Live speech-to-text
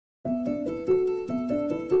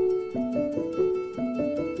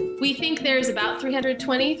We think there's about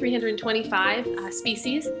 320, 325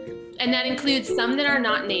 species, and that includes some that are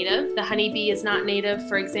not native. The honeybee is not native,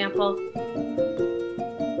 for example.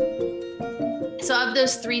 So of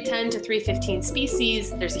those 310 to 315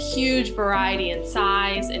 species, there's a huge variety in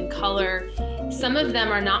size and color. Some of them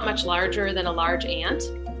are not much larger than a large ant.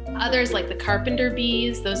 Others, like the carpenter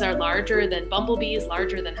bees, those are larger than bumblebees,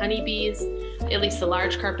 larger than honeybees. At least the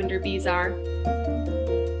large carpenter bees are.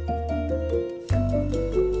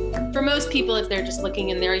 For most people, if they're just looking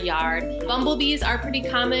in their yard, bumblebees are pretty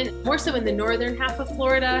common, more so in the northern half of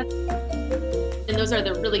Florida. And those are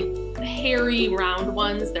the really hairy, round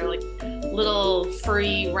ones. They're like little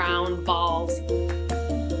furry, round balls.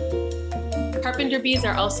 Carpenter bees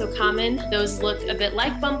are also common. Those look a bit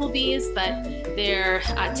like bumblebees, but they're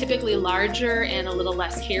typically larger and a little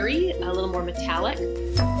less hairy, a little more metallic.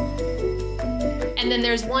 And then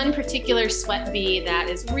there's one particular sweat bee that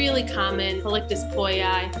is really common, Halictus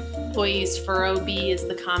poyi. Poyi's furrow bee is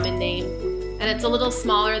the common name. And it's a little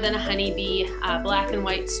smaller than a honeybee, black and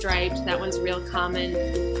white striped. That one's real common.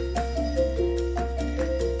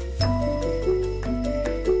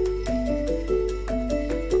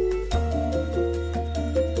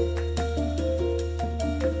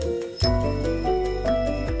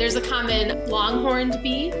 There's a common longhorned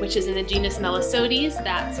bee, which is in the genus Melissodes,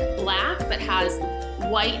 that's black but has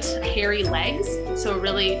white hairy legs, so a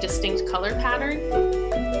really distinct color pattern.